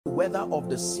whether of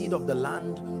the seed of the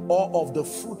land or of the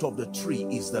fruit of the tree,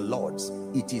 is the Lord's.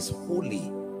 It is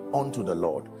holy unto the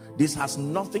Lord. This has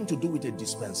nothing to do with a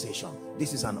dispensation.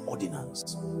 This is an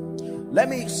ordinance. Let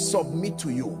me submit to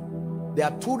you. There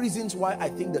are two reasons why I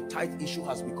think the tithe issue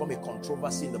has become a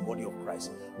controversy in the body of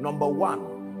Christ. Number one,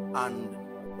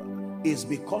 and is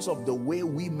because of the way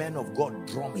we men of God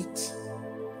drum it.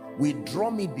 We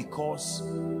drum it because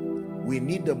we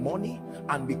need the money,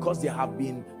 and because there have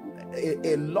been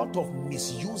a lot of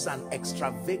misuse and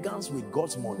extravagance with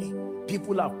God's money.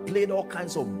 People have played all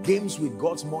kinds of games with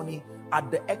God's money at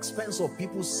the expense of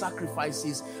people's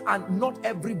sacrifices. And not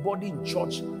everybody in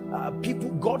church,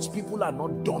 God's people are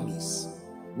not dummies.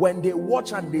 When they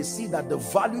watch and they see that the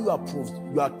value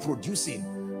you are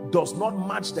producing does not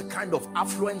match the kind of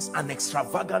affluence and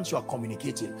extravagance you are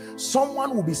communicating,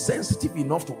 someone will be sensitive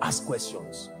enough to ask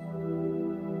questions.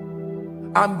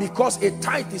 And because a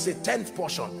tithe is a 10th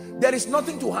portion, there is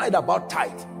nothing to hide about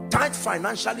tithe. Tithe,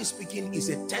 financially speaking, is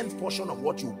a 10th portion of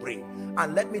what you bring.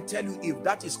 And let me tell you, if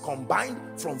that is combined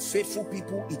from faithful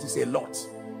people, it is a lot.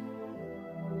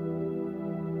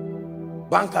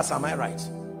 Bankers, am I right?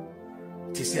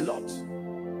 It is a lot.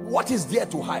 What is there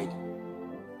to hide?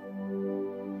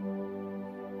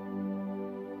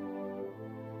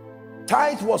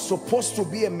 Tithe was supposed to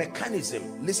be a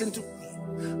mechanism. Listen to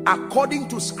me. According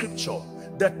to scripture,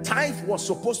 the tithe was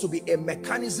supposed to be a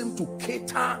mechanism to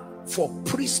cater for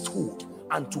priesthood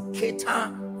and to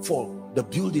cater for the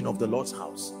building of the Lord's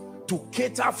house, to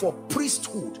cater for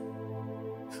priesthood.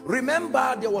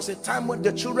 Remember, there was a time when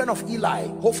the children of Eli,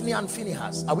 Hophni and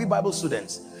Phinehas, are we Bible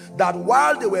students, that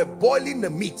while they were boiling the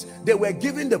meat, they were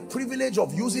given the privilege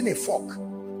of using a fork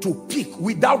to pick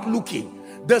without looking.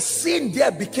 The sin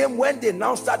there became when they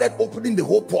now started opening the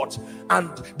whole pot, and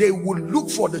they would look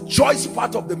for the choice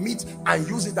part of the meat and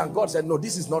use it, and God said, no,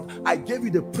 this is not, I gave you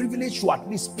the privilege to at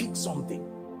least pick something.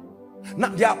 Now,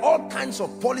 there are all kinds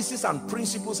of policies and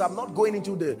principles. I'm not going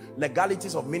into the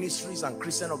legalities of ministries and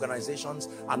Christian organizations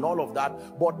and all of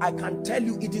that, but I can tell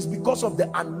you it is because of the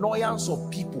annoyance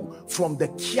of people from the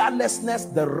carelessness,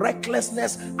 the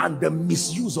recklessness, and the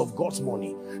misuse of God's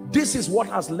money. This is what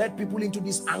has led people into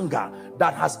this anger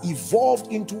that has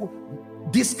evolved into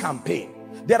this campaign.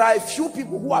 There are a few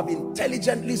people who have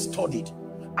intelligently studied,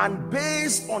 and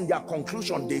based on their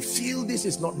conclusion, they feel this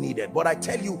is not needed. But I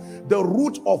tell you, the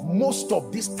root of most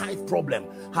of this tithe problem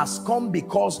has come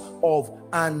because of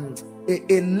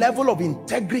a level of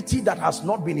integrity that has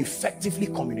not been effectively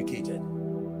communicated.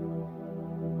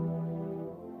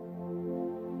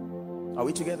 Are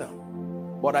we together?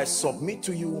 But I submit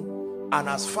to you, and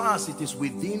as far as it is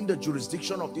within the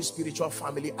jurisdiction of this spiritual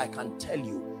family, I can tell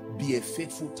you, be a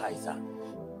faithful tither.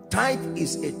 Tithe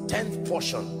is a 10th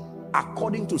portion.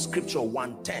 According to scripture,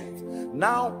 1/10.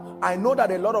 Now, I know that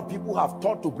a lot of people have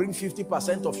taught to bring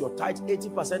 50% of your tithe,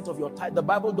 80% of your tithe. The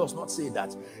Bible does not say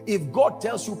that. If God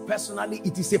tells you personally,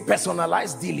 it is a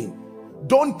personalized dealing.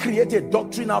 Don't create a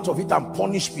doctrine out of it and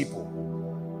punish people.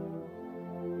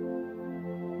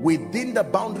 Within the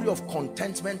boundary of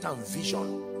contentment and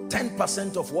vision,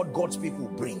 10% of what God's people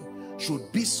bring should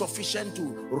be sufficient to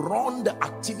run the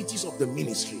activities of the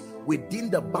ministry within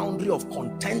the boundary of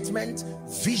contentment,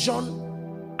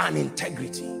 vision, and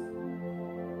integrity.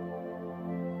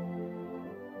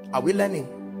 Are we learning?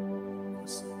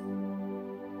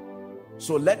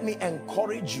 So let me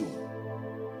encourage you,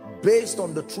 based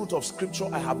on the truth of scripture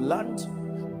I have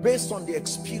learned, based on the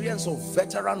experience of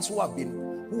veterans who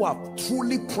have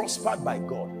truly prospered by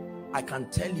God, I can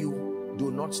tell you,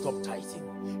 do not stop tithing.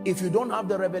 If you don't have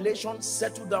the revelation,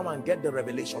 settle down and get the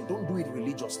revelation. Don't do it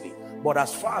religiously. But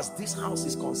as far as this house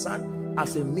is concerned,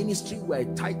 as a ministry, we're a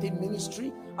tithing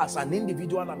ministry. As an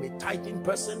individual, I'm a tithing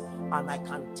person. And I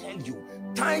can tell you,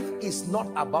 tithe is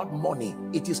not about money.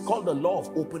 It is called the law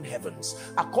of open heavens.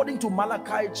 According to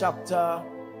Malachi chapter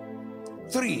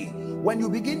 3, when you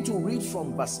begin to read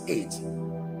from verse 8,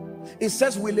 it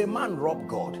says, will a man rob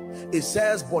God? It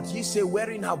says, but ye say,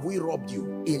 wherein have we robbed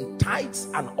you? In tithes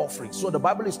and offerings. So the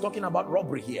Bible is talking about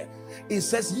robbery here. It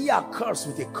says, ye are cursed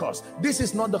with a curse. This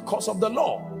is not the curse of the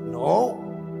law. No.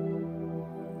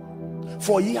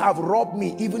 For ye have robbed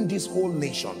me, even this whole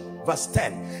nation. Verse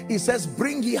 10. It says,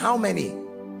 bring ye how many?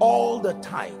 All the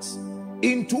tithes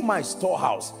into my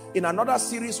storehouse. In another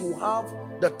series, we'll have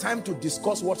the time to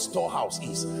discuss what storehouse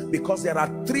is, because there are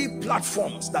 3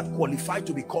 platforms that qualify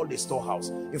to be called a storehouse.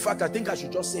 In fact, I think I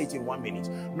should just say it in 1 minute.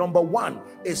 Number 1,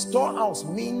 a storehouse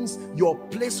means your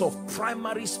place of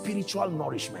primary spiritual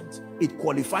nourishment. It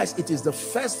qualifies. It is the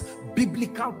first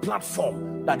biblical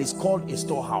platform that is called a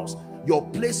storehouse. Your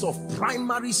place of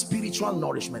primary spiritual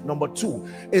nourishment. Number 2,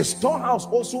 a storehouse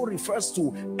also refers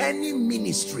to any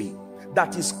ministry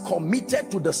that is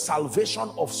committed to the salvation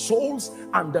of souls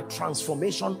and the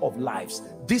transformation of lives.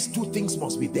 These 2 things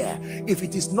must be there. If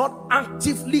it is not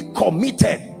actively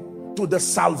committed to the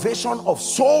salvation of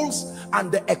souls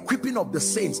and the equipping of the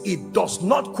saints, it does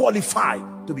not qualify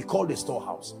to be called a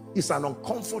storehouse. It's an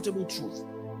uncomfortable truth,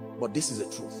 but this is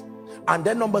a truth. And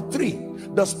then number 3,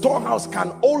 the storehouse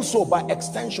can also by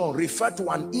extension refer to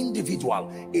an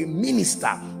individual, a minister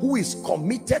who is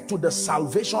committed to the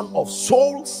salvation of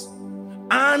souls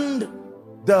and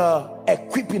the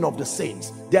equipping of the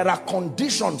saints. There are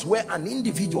conditions where an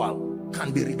individual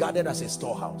can be regarded as a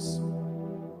storehouse.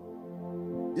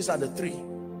 These are the 3.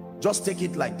 Just take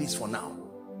it like this for now.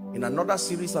 In another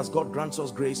series, as God grants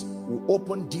us grace, we'll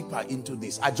open deeper into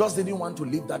this. I just didn't want to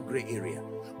leave that gray area.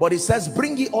 But it says,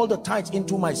 bring ye all the tithes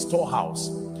into my storehouse,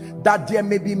 that there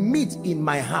may be meat in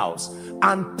my house,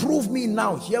 and prove me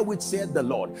now herewith, saith the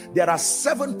Lord. There are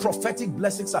 7 prophetic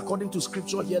blessings according to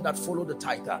scripture here that follow the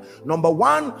tither. Number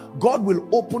 1, God will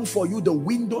open for you the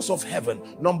windows of heaven.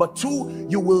 Number 2,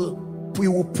 you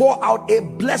will pour out a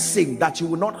blessing that you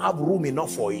will not have room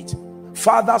enough for it.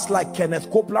 Fathers like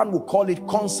Kenneth Copeland will call it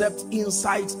concepts,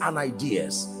 insights, and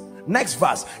ideas. Next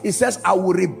verse, it says, I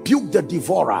will rebuke the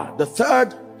devourer. The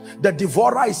third, the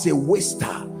devourer is a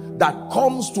waster that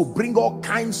comes to bring all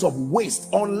kinds of waste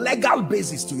on legal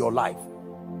basis to your life.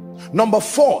 Number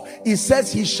 4, it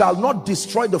says he shall not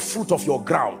destroy the fruit of your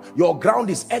ground. Your ground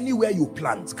is anywhere you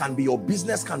plant, can be your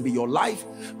business, can be your life.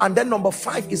 And then number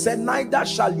 5, it said neither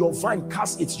shall your vine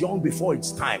cast its young before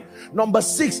its time. Number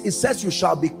 6, it says you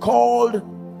shall be called,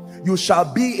 you shall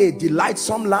be a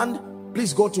delightsome land.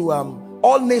 Please go to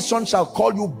all nations shall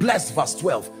call you blessed, verse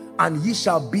 12, and ye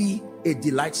shall be a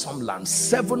delightsome land.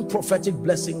 7 prophetic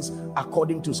blessings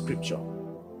according to scripture.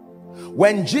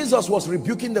 When Jesus was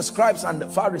rebuking the scribes and the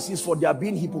Pharisees for their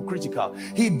being hypocritical,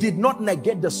 he did not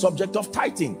negate the subject of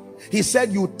tithing. He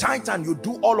said, you tithe and you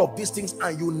do all of these things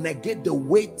and you negate the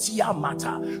weightier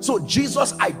matter. So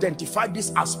Jesus identified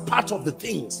this as part of the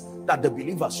things that the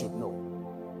believers should know.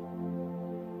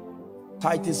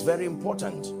 Tithe is very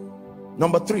important.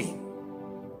 Number 3.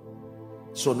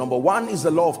 So number 1 is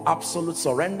the law of absolute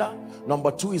surrender.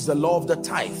 Number 2 is the law of the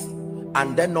tithe.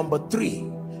 And then number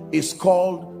 3 is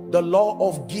called the law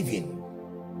of giving.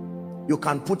 You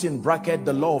can put in bracket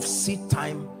the law of seed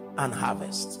time and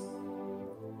harvest.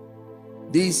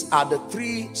 These are the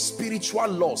 3 spiritual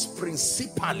laws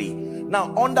principally.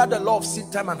 Now under the law of seed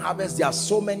time and harvest, there are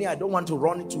so many, I don't want to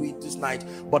run into it this night,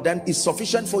 but then it's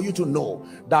sufficient for you to know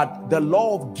that the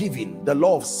law of giving, the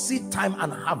law of seed time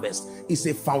and harvest, is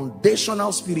a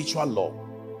foundational spiritual law.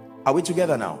 Are we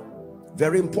together now?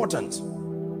 Very important.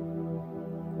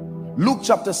 Luke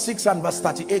chapter 6 and verse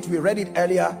 38, we read it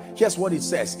earlier. Here's what it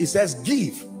says. It says,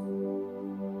 give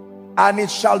and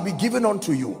it shall be given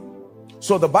unto you.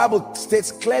 So the Bible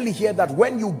states clearly here that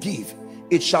when you give,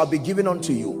 it shall be given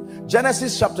unto you.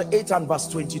 Genesis chapter 8 and verse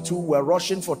 22, we're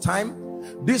rushing for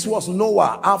time. This was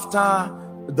Noah after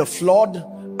the flood,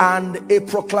 and a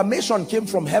proclamation came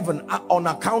from heaven on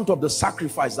account of the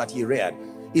sacrifice that he reared.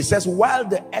 It says, while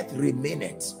the earth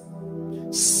remaineth,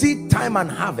 seed time and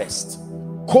harvest,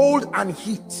 cold and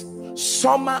heat,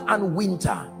 summer and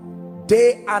winter,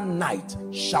 day and night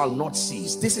shall not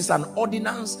cease. This is an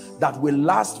ordinance that will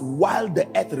last while the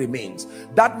earth remains.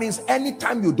 That means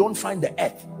anytime you don't find the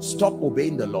earth, stop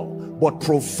obeying the law. But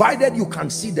provided you can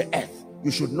see the earth,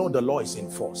 you should know the law is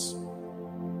in force.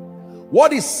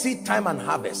 What is seed time and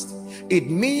harvest? It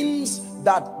means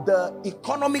that the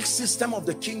economic system of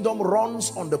the kingdom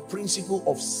runs on the principle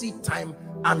of seed time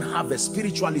and harvest,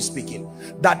 spiritually speaking.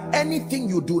 That anything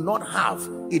you do not have,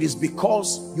 it is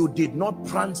because you did not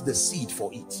plant the seed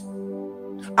for it.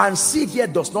 And seed here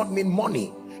does not mean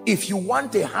money. If you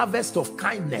want a harvest of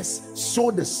kindness, sow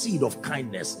the seed of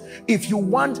kindness. If you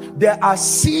want, there are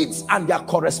seeds and their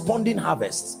corresponding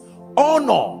harvests.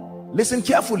 Honor, listen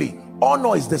carefully,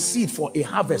 honor is the seed for a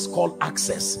harvest called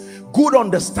access. Good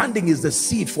understanding is the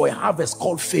seed for a harvest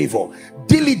called favor.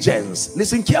 Diligence,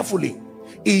 listen carefully,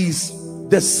 is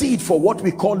the seed for what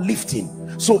we call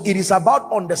lifting. So it is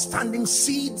about understanding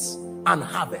seeds and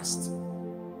harvest.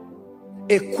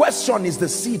 A question is the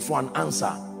seed for an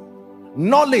answer.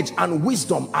 Knowledge and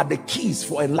wisdom are the keys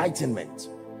for enlightenment.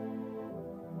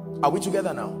 Are we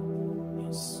together now?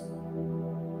 Yes.